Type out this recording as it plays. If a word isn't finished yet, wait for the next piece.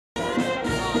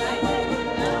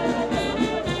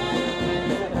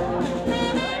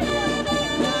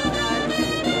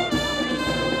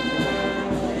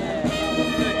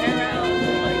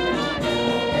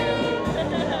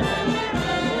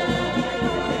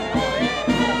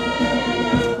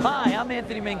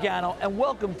Gano, and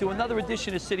welcome to another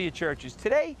edition of City of Churches.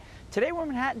 Today we're in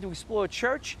Manhattan to explore a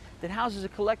church that houses a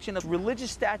collection of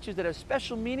religious statues that have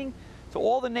special meaning to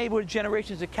all the neighborhood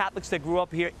generations of Catholics that grew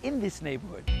up here in this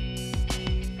neighborhood.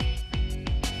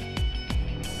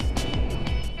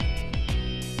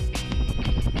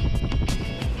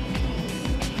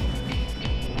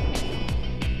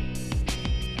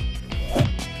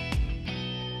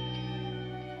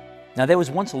 Now, there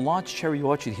was once a large cherry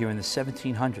orchard here in the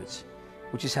 1700s,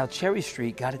 which is how Cherry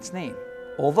Street got its name.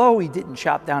 Although he didn't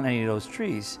chop down any of those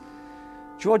trees,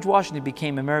 George Washington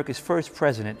became America's first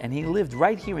president, and he lived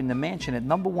right here in the mansion at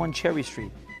number 1 Cherry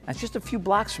Street. That's just a few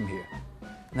blocks from here.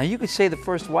 Now, you could say the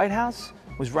first White House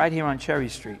was right here on Cherry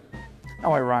Street.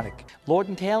 How ironic.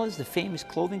 Lord & Taylor's, the famous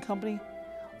clothing company,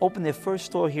 opened their first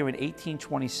store here in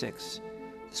 1826.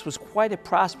 This was quite a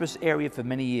prosperous area for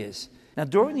many years. Now,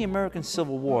 during the American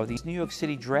Civil War, these New York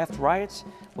City draft riots,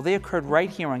 well, they occurred right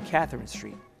here on Catherine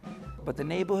Street. But the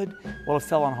neighborhood, well, it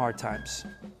fell on hard times.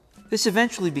 This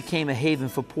eventually became a haven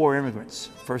for poor immigrants.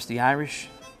 First the Irish,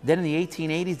 then in the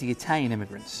 1880s, the Italian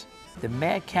immigrants. The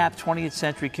madcap 20th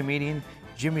century comedian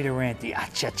Jimmy Durante,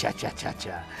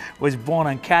 was born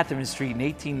on Catherine Street in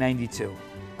 1892.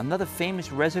 Another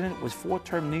famous resident was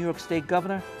 4-term New York State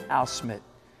Governor Al Smith.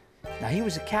 Now, he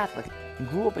was a Catholic and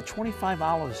grew up at 25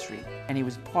 Oliver Street, and he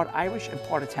was part Irish and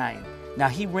part Italian. Now,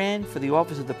 he ran for the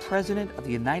office of the President of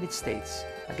the United States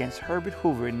against Herbert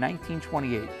Hoover in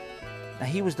 1928. Now,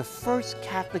 he was the first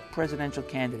Catholic presidential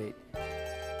candidate.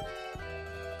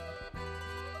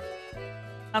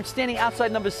 I'm standing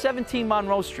outside number 17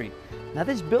 Monroe Street. Now,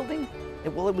 this building,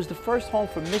 it was the first home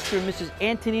for Mr. and Mrs.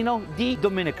 Antonino Di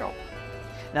Domenico.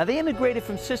 Now, they immigrated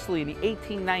from Sicily in the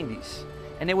 1890s.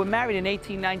 And they were married in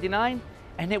 1899,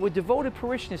 and they were devoted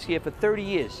parishioners here for 30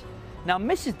 years. Now,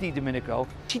 Mrs. Di Domenico,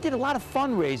 she did a lot of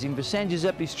fundraising for San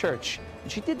Giuseppe Church,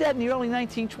 and she did that in the early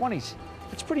 1920s.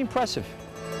 It's pretty impressive.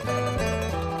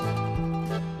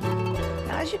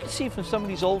 Now, as you can see from some of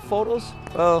these old photos,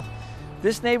 well,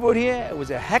 this neighborhood here, it was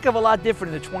a heck of a lot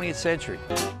different in the 20th century.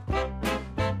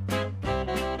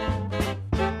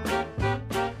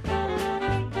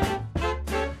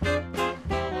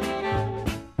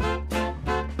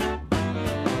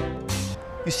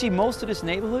 You see, most of this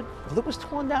neighborhood, well, it was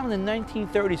torn down in the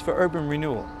 1930s for urban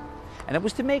renewal. And it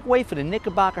was to make way for the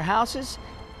Knickerbocker houses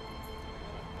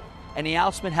and the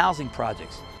Al Smith housing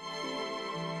projects.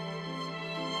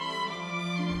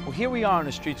 Well, here we are on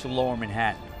the streets of Lower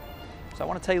Manhattan. So I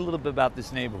want to tell you a little bit about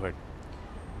this neighborhood.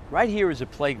 Right here is a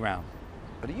playground,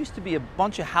 but it used to be a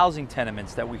bunch of housing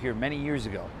tenements that were here many years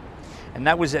ago. And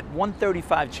that was at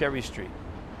 135 Cherry Street.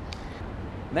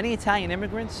 Many Italian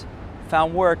immigrants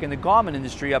found work in the garment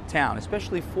industry uptown,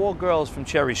 especially 4 girls from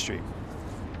Cherry Street.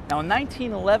 Now, in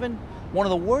 1911, one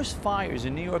of the worst fires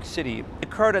in New York City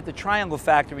occurred at the Triangle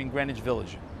factory in Greenwich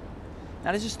Village.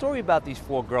 Now, there's a story about these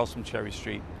 4 girls from Cherry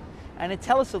Street, and to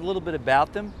tell us a little bit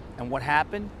about them and what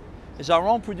happened is our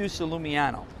own producer,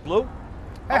 Lumiano. Lou,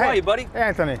 how are you, buddy? Hey,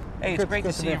 Anthony. Hey, it's great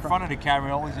to see you in front of the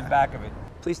camera, always in back of it.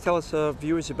 Please tell us,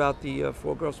 viewers, about the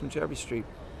 4 girls from Cherry Street.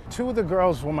 2 of the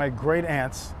girls were my great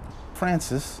aunts,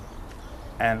 Frances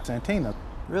and Santina.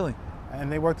 Really?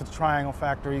 And they worked at the Triangle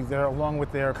factory there along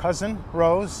with their cousin,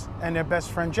 Rose, and their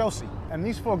best friend, Josie. And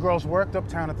these 4 girls worked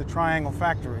uptown at the Triangle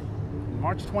factory.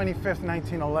 March 25th,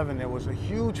 1911, there was a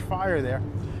huge fire there,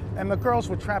 and the girls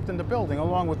were trapped in the building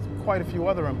along with quite a few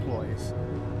other employees.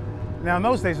 Now, in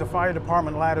those days, the fire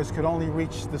department ladders could only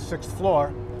reach the 6th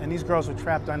floor, and these girls were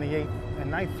trapped on the 8th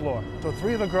and 9th floor. So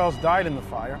 3 of the girls died in the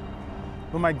fire.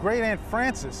 But my great aunt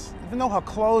Frances, even though her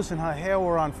clothes and her hair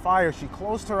were on fire, she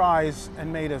closed her eyes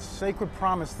and made a sacred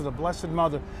promise to the Blessed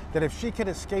Mother that if she could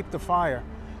escape the fire,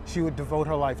 she would devote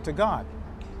her life to God.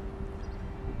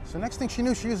 So next thing she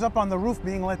knew, she was up on the roof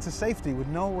being led to safety with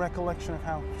no recollection of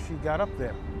how she got up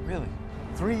there. Really?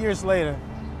 3 years later,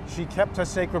 she kept her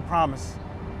sacred promise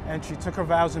and she took her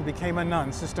vows and became a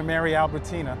nun, Sister Mary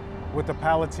Albertina, with the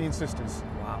Palatine Sisters.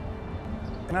 Wow.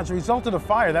 And as a result of the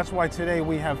fire, that's why today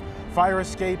we have fire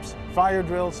escapes, fire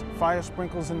drills, fire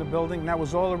sprinkles in the building. And that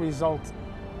was all a result.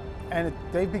 And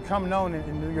they've become known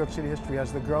in New York City history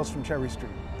as the girls from Cherry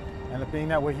Street. And being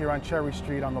that we're here on Cherry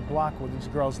Street on the block where these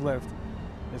girls lived,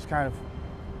 it's kind of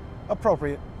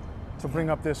appropriate to bring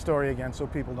up their story again so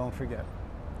people don't forget.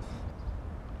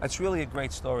 That's really a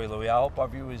great story, Louis. I hope our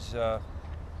viewers have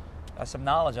some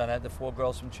knowledge on that, the 4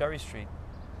 girls from Cherry Street.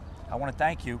 I want to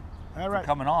thank you for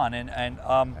coming on. And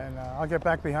I'll get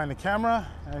back behind the camera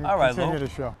and continue the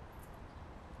show.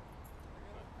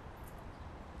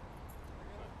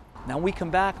 Now, when we come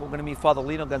back, we're going to meet Father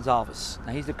Lino Gonzalez.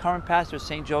 Now, he's the current pastor of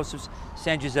St. Joseph's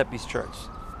San Giuseppe Church.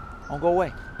 Don't go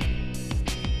away.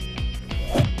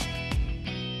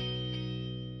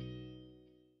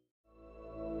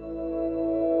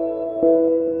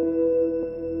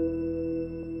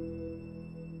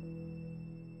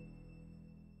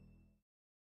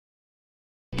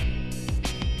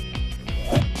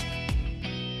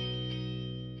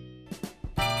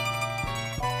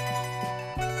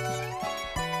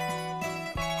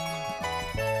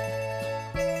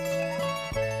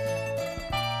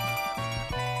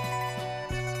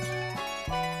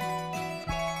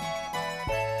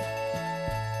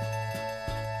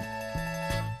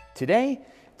 Today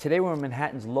we're in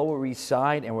Manhattan's Lower East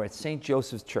Side, and we're at St.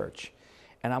 Joseph's Church.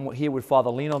 And I'm here with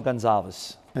Father Lino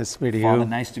Gonzalez. Nice to meet you. Father,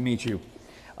 nice to meet you.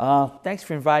 Thanks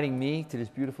for inviting me to this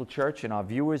beautiful church and our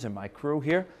viewers and my crew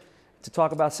here to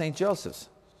talk about St. Joseph's.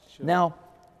 Sure. Now,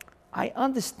 I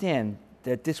understand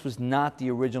that this was not the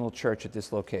original church at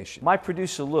this location. My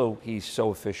producer, Lou, he's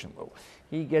so efficient, Lou.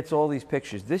 He gets all these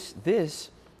pictures. This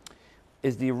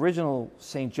is the original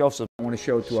St. Joseph. I want to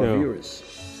show it to our viewers.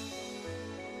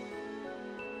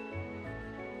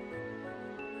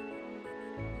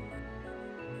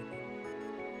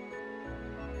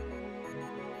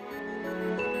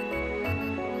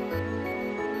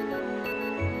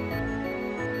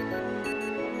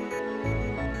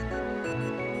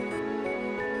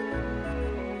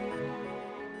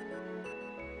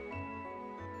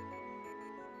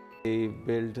 They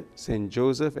built St.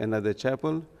 Joseph, another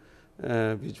chapel,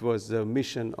 which was the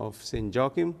mission of St.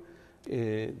 Joachim.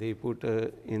 They put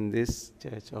in this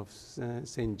church of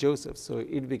St. Joseph, so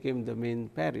it became the main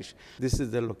parish. This is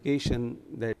the location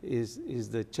that is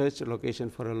the church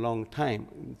location for a long time.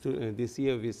 This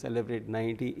year we celebrate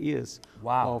 90 years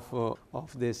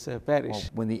of this parish.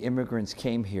 Well, when the immigrants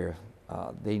came here,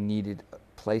 they needed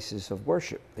places of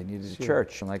worship. They needed a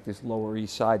church, and like this Lower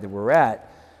East Side that we're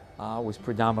at, was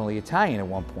predominantly Italian at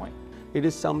one point. It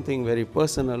is something very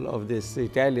personal of these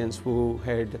Italians who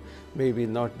had maybe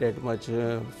not that much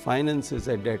finances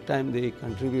at that time. They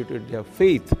contributed their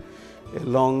faith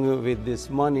along with this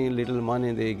money, little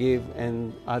money they gave,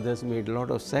 and others made a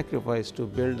lot of sacrifice to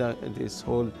build this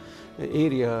whole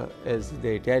area as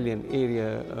the Italian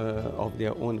area of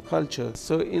their own culture.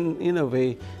 So in a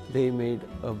way, they made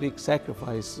a big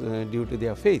sacrifice due to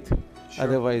their faith. Sure.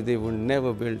 Otherwise, they would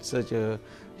never build such a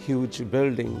huge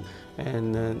building,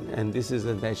 and this is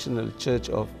a national church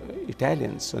of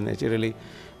Italians, so naturally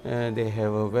they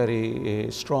have a very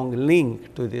strong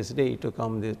link to this day to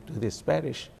come to this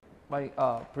parish. My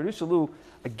producer Lou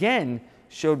again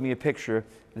showed me a picture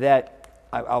that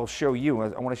I'll show you.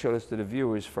 I want to show this to the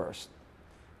viewers first.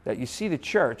 That you see the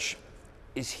church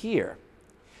is here,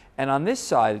 and on this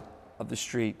side of the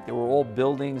street there were all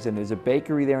buildings, and there's a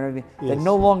bakery there and everything that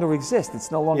no longer exists. It's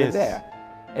no longer there.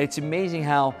 It's amazing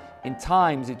how in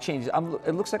times it changes.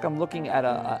 It looks like I'm looking at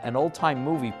an old-time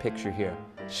movie picture here.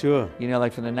 Sure. You know,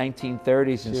 like from the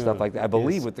 1930s and stuff like that. I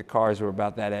believe what the cars were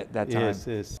about that at that time.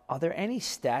 Yes. Are there any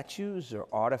statues or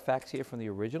artifacts here from the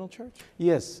original church?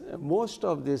 Yes, most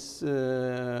of these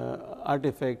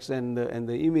artifacts and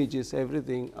the images,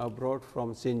 everything are brought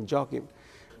from St. Joachim.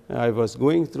 I was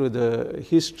going through the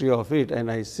history of it, and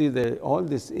I see that all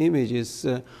these images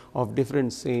of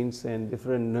different saints and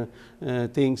different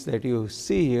things that you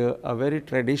see here are very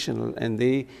traditional, and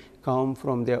they come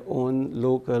from their own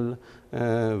local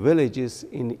villages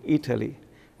in Italy.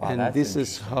 Wow, and this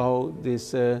is how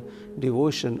this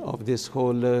devotion of this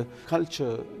whole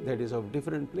culture that is of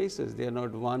different places. They are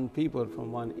not one people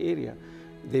from one area.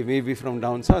 They may be from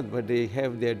down south, but they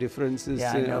have their differences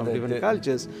of different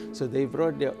cultures. So they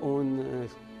brought their own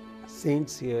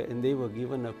saints here, and they were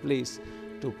given a place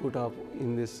to put up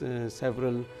in this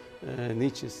several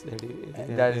niches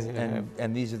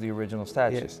and these are the original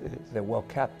statues. Yes. They're well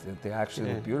kept. They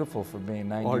actually look beautiful for being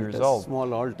 9 altars, years old.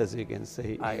 Small altars, you can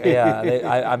say.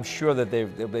 I'm sure that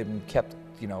they've been kept,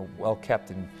 well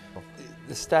kept. And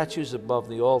the statues above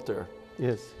the altar.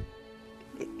 Yes.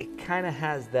 It kind of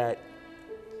has that,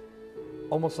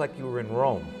 almost like you were in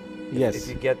Rome. Yes. If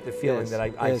you get the feeling that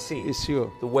I see. It's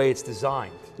sure. The way it's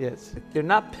designed. Yes. They're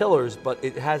not pillars, but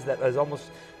it has that as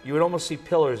almost, you would almost see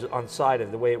pillars on side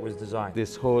of the way it was designed.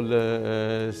 This whole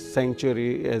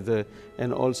sanctuary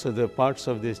and also the parts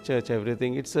of this church,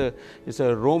 everything, it's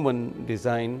a Roman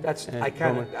design. I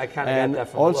kind of got that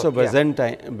from also the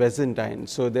look. Byzantine.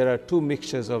 So there are two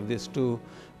mixtures of these two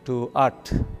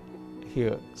art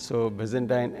here. So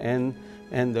Byzantine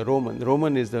and the Roman. The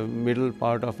Roman is the middle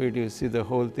part of it. You see the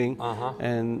whole thing,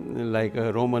 and like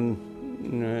a Roman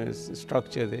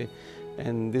structure there.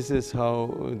 And this is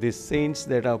how the saints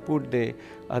that are put there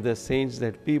are the saints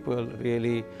that people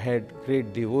really had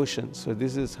great devotion. So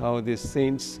this is how these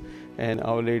saints and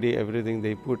Our Lady, everything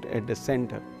they put at the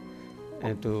center,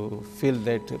 and to feel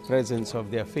that presence of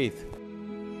their faith.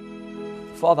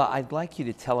 Father, I'd like you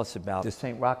to tell us about the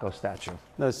St. Rocco statue.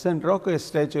 The St. Rocco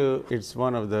statue, it's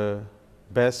one of the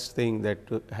best thing that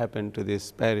happened to this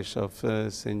parish of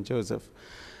St. Joseph.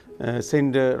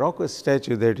 St. Rocco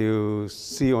statue that you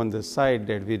see on the side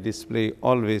that we display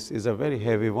always is a very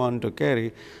heavy one to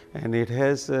carry, and it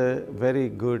has a very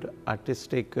good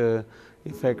artistic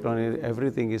effect on it.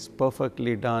 Everything is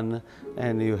perfectly done,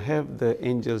 and you have the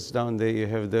angels down there. You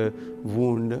have the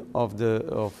wound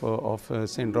of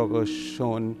Saint Rocco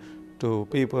shown to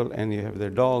people, and you have the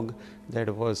dog that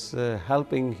was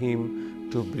helping him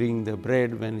to bring the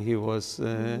bread when he was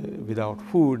without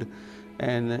food.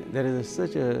 And there is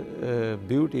such a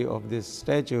beauty of this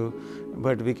statue,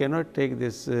 but we cannot take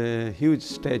this huge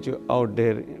statue out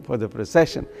there for the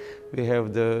procession. We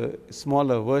have the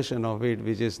smaller version of it,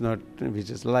 which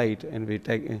is light, and we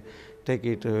take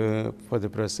it for the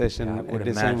procession. Yeah, I would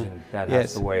imagine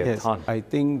that's the way it's done. I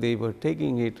think they were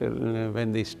taking it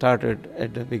when they started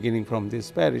at the beginning from this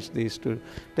parish. They used to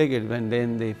take it, when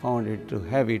then they found it too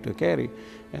heavy to carry.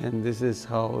 And this is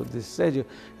how this statue,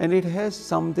 and it has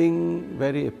something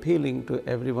very appealing to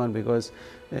everyone, because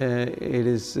it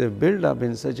is built up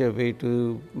in such a way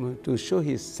to show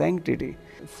his sanctity,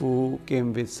 who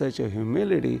came with such a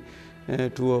humility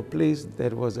to a place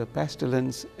there was a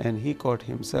pestilence, and he caught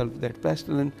himself that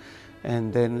pestilence.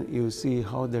 And then you see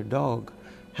how the dog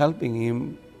helping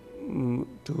him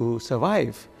to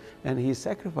survive, and he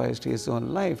sacrificed his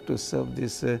own life to serve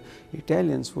these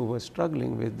Italians who were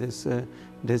struggling with this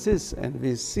disease. And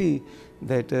we see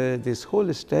that this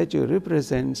whole statue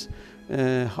represents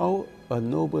how a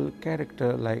noble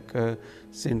character like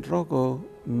Saint Rocco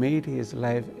made his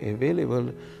life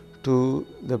available to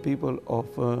the people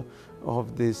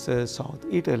of this South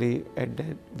Italy at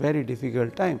that very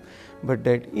difficult time. But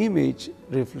that image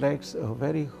reflects a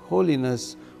very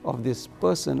holiness of this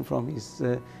person from his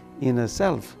inner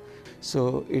self.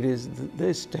 So it is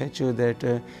this statue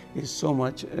that is so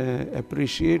much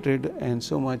appreciated and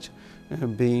so much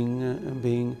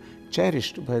being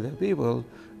cherished by the people.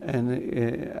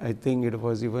 And I think it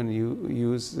was even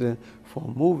used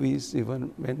for movies,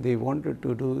 even when they wanted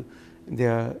to do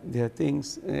their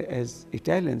things as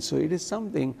Italians. So it is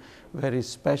something very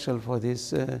special for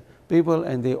these people,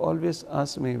 and they always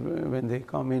ask me when they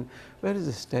come in, where is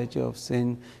the statue of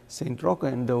Saint Rocco,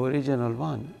 and the original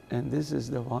one? And this is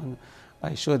the one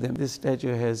I show them. This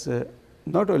statue has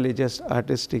not only just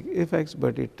artistic effects,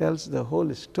 but it tells the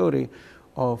whole story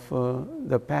of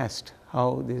the past,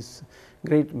 how this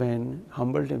great man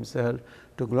humbled himself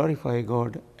to glorify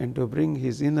God and to bring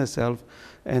his inner self.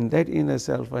 And that inner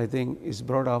self, I think, is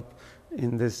brought up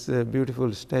in this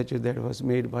beautiful statue that was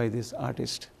made by this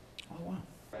artist. Oh, wow.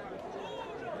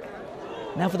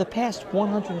 Now, for the past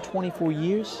 124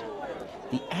 years,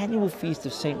 the annual feast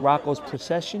of St. Rocco's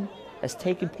procession has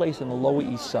taken place on the Lower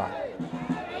East Side.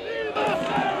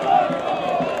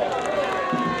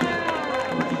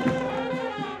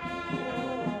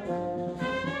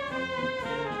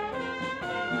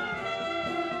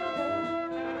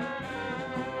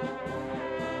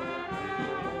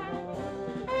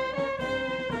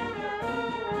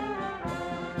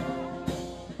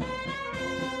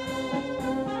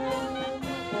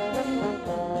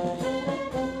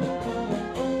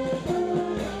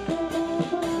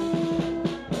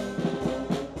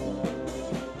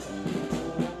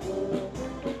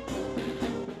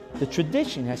 The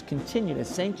tradition has continued at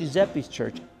San Giuseppe's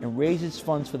Church and raises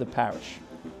funds for the parish.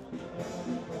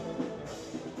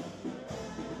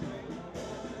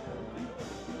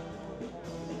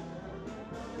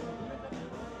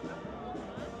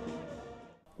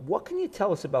 What can you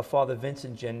tell us about Father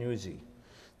Vincent Giannuzzi?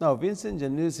 Now, Vincent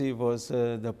Giannuzzi was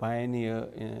the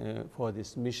pioneer for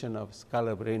this mission of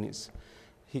Scalabrinis.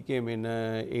 He came in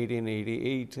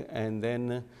 1888, and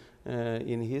then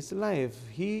in his life,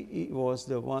 he was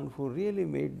the one who really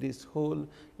made this whole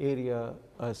area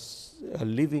a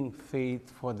living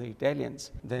faith for the Italians.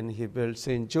 Then he built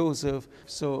St. Joseph.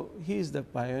 So he is the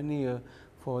pioneer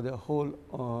for the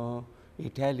whole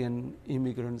Italian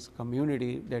immigrants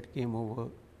community that came over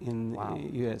in the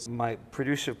U.S. My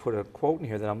producer put a quote in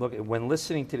here that I'm looking at. When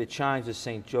listening to the chimes of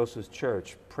St. Joseph's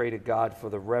Church, pray to God for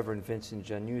the Reverend Vincent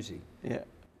Giannuzzi. Yeah,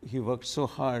 he worked so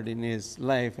hard in his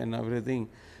life and everything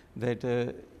that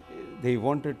they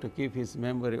wanted to keep his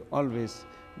memory always,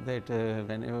 that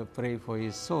whenever pray for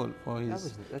his soul, for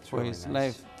his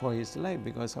life,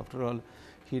 because after all,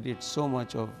 he did so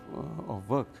much of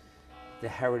work. The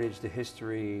heritage, the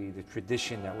history, the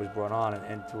tradition that was brought on,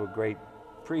 and to a great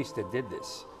priest that did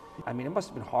this. I mean, it must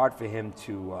have been hard for him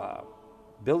to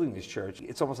building this church.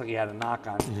 It's almost like he had to knock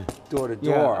on door to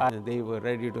door. Yeah, they were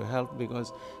ready to help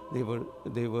because they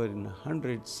were in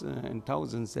hundreds and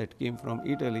thousands that came from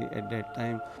Italy at that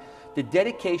time. The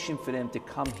dedication for them to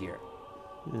come here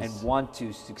and want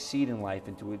to succeed in life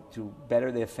and to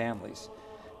better their families,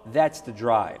 that's the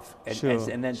drive.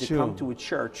 And then to come to a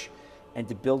church and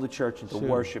to build a church and to Sure.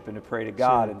 worship and to pray to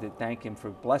God Sure. and to thank Him for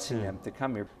blessing Sure. them to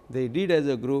come here. They did as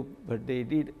a group, but they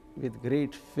did with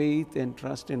great faith and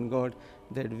trust in God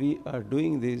that we are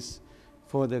doing this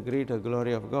for the greater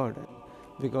glory of God,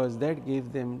 because that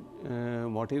gave them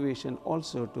motivation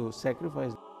also to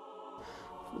sacrifice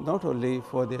not only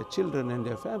for their children and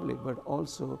their family, but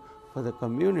also for the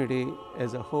community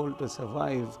as a whole to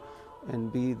survive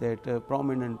and be that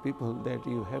prominent people that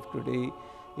you have today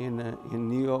in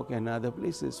New York and other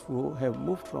places who have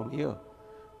moved from here.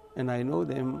 And I know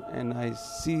them and I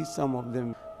see some of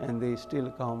them, and they still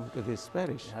come to this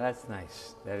parish. Now that's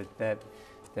nice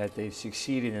that they've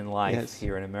succeeded in life Yes.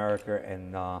 here in America,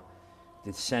 and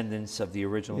descendants of the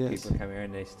original Yes. people come here,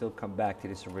 and they still come back to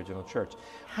this original church.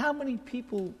 How many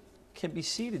people can be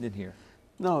seated in here?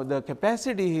 Now, the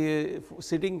capacity here,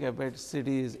 sitting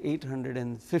capacity is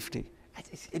 850.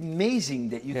 It's amazing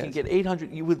that you can Yes. get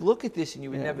 800. You would look at this and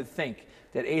you would Yeah. never think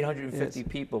that 850 Yes.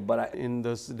 people. But In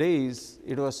those days,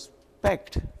 it was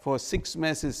packed for 6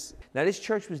 masses. now this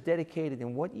church was dedicated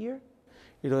in what year?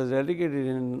 It was dedicated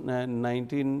in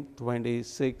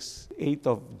 1926, 8th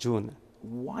of June.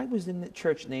 Why was the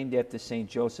church named after Saint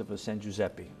Joseph or San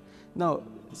Giuseppe? Now,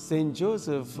 Saint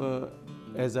Joseph,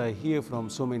 as I hear from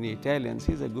so many Italians,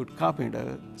 he's a good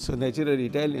carpenter. So naturally,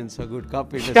 Italians are good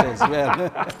carpenters as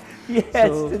well. Yes,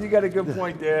 So- you got a good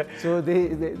point there. So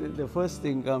the first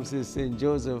thing comes is Saint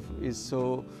Joseph is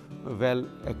so well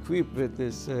equipped with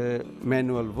this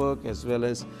manual work as well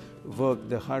as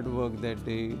the hard work that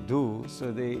they do.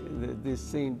 So this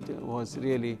saint was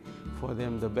really for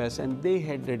them the best, and they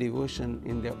had the devotion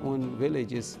in their own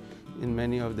villages, in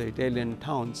many of the Italian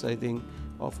towns, I think,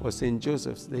 for Saint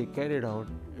Joseph's. They carried out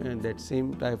that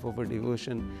same type of a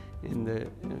devotion in the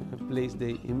place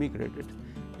they immigrated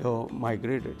or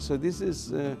migrated. So this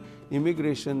is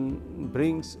immigration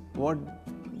brings what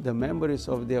the memories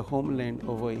of their homeland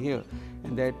over here,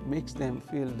 and that makes them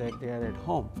feel that they are at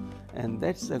home. And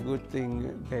that's a good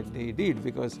thing that they did,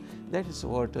 because that is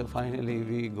what finally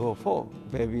we go for,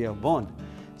 where we are born.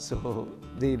 So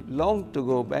they longed to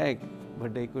go back,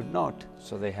 but they could not.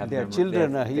 So they have Their memor-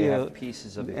 children they have- are they here, have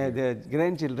pieces of it here. their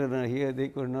grandchildren are here. They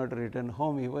could not return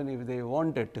home even if they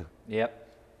wanted to. Yep.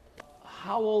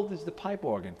 How old is the pipe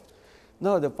organ?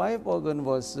 No, the pipe organ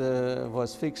was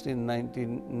fixed in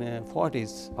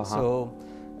 1940s. So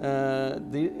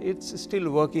it's still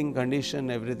working condition.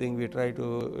 Everything we try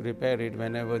to repair it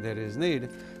whenever there is need,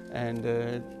 and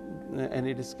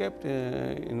it is kept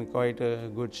in quite a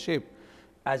good shape.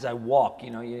 As I walk,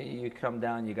 you come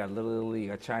down, you got Little Italy, you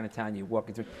got Chinatown, you're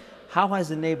walking through. How has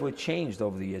the neighborhood changed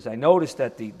over the years? I noticed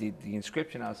that the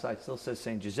inscription outside still says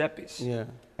San Giuseppe's. Yeah,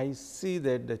 I see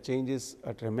that the changes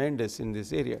are tremendous in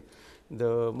this area.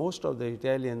 Most of the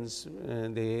Italians,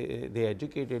 they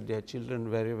educated their children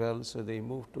very well, so they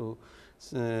moved to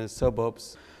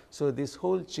suburbs. So this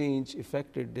whole change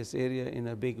affected this area in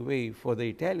a big way for the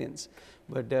Italians.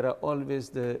 But there are always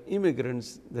the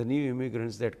immigrants, the new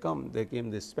immigrants that come. There came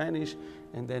the Spanish,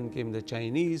 and then came the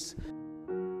Chinese.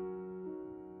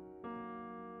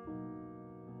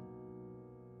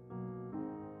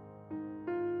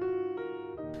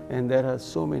 And there are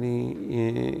so many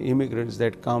immigrants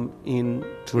that come in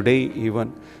today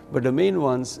even. But the main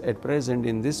ones at present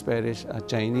in this parish are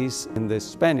Chinese and the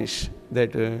Spanish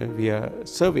that we are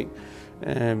serving,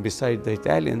 beside the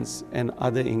Italians and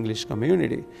other English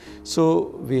community.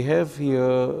 So we have here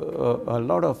a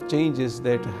lot of changes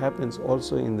that happens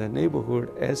also in the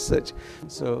neighborhood as such.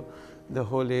 So the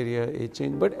whole area is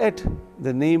changed. But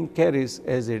the name carries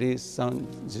as it is San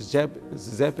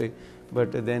Giuseppe,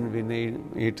 but then we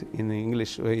name it in the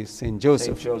English way Saint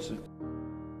Joseph. Saint Joseph.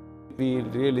 We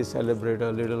really celebrate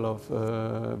a little of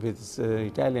with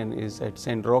Italian is at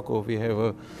Saint Rocco. We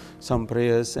have some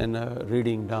prayers and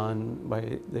reading done by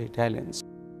the Italians.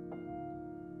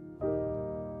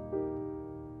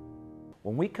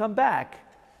 When we come back,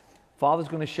 Father's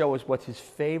going to show us what's his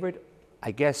favorite,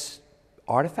 I guess,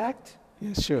 artifact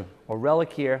Yes, sure. or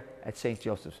relic here at St.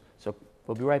 Joseph's. So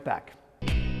we'll be right back.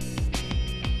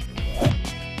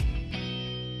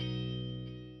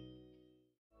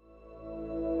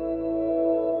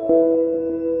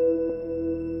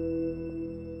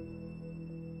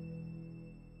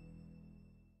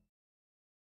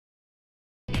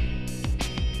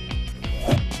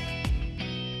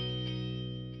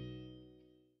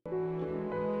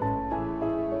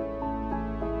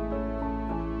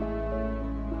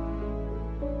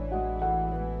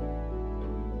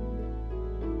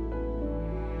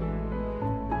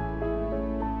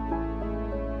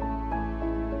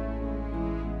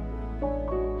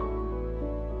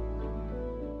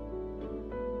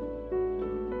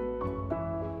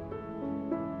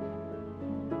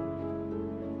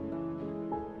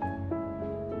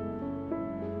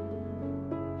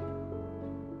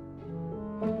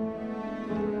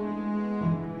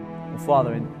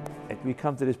 Father, and we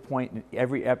come to this point in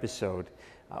every episode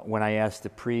when I ask the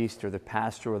priest or the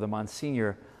pastor or the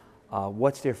Monsignor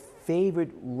what's their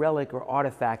favorite relic or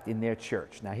artifact in their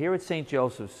church. Now here at St.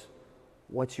 Joseph's,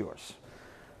 what's yours?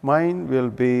 Mine will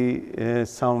be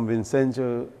San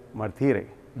Vincenzo Martire.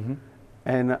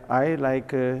 And I like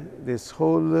this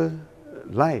whole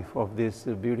life of this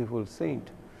beautiful saint,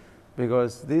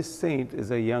 because this saint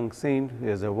is a young saint, he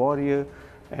is a warrior,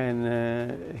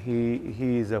 and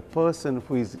he is a person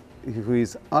who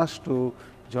is asked to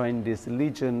join this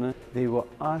legion. They were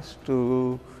asked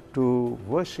to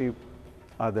worship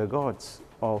other gods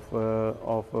of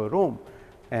Rome,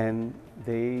 and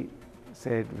they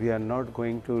said, we are not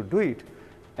going to do it,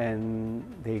 and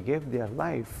they gave their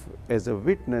life as a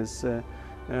witness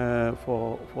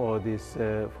for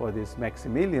this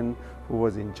Maximilian, who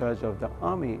was in charge of the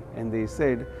army. And they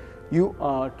said, you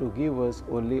are to give us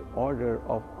only order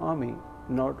of army,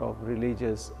 not of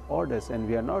religious orders, and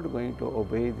we are not going to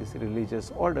obey this religious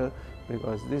order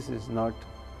because this is not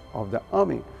of the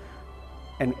army.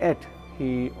 And yet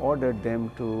he ordered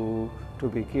them to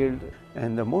be killed.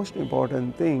 And the most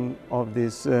important thing of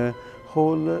this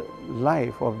whole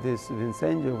life of this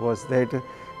Vincenzo was that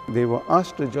they were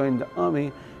asked to join the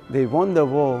army. They won the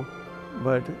war,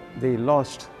 but they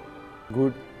lost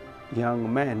good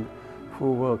young men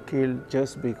who were killed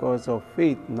just because of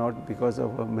faith, not because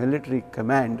of a military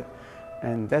command.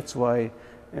 And that's why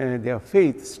their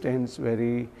faith stands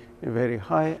very, very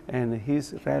high, and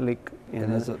his relic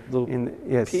there's a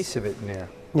little piece of it in there.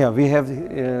 Yeah, we have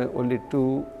only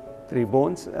 2-3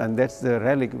 bones, and that's the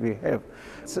relic we have.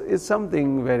 So it's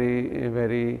something very,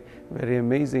 very, very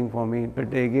amazing for me. But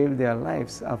they gave their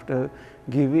lives after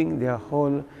giving their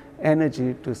whole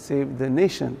energy to save the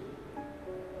nation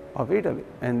of Italy.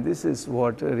 And this is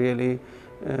what really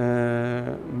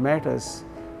matters.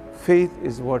 Faith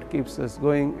is what keeps us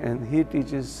going, and he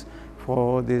teaches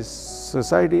for this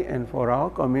society and for our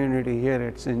community here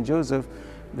at St. Joseph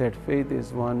that faith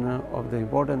is one of the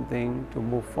important things to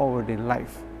move forward in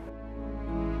life.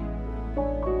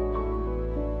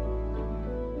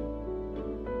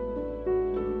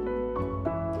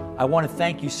 I want to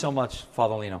thank you so much,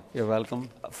 Father Lino. You're welcome.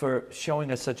 For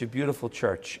showing us such a beautiful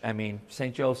church. I mean,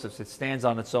 St. Joseph's, it stands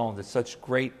on its own. There's such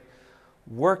great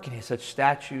work and such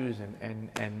statues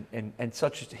and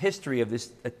such history of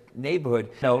this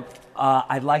neighborhood.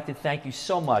 I'd like to thank you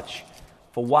so much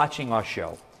for watching our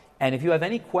show. And if you have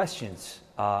any questions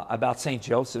about St.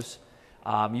 Joseph's,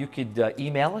 you could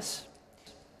email us.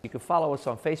 You could follow us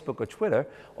on Facebook or Twitter,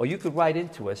 or you could write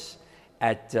into us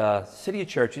at City of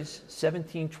Churches,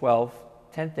 1712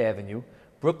 10th Avenue,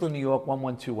 Brooklyn, New York,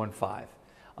 11215.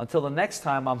 Until the next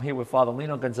time, I'm here with Father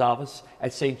Lino Gonzalez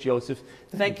at St. Joseph's.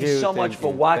 Thank you so much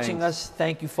for watching us.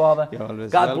 Thank you, Father. You're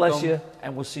always God bless welcome. you,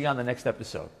 and we'll see you on the next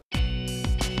episode.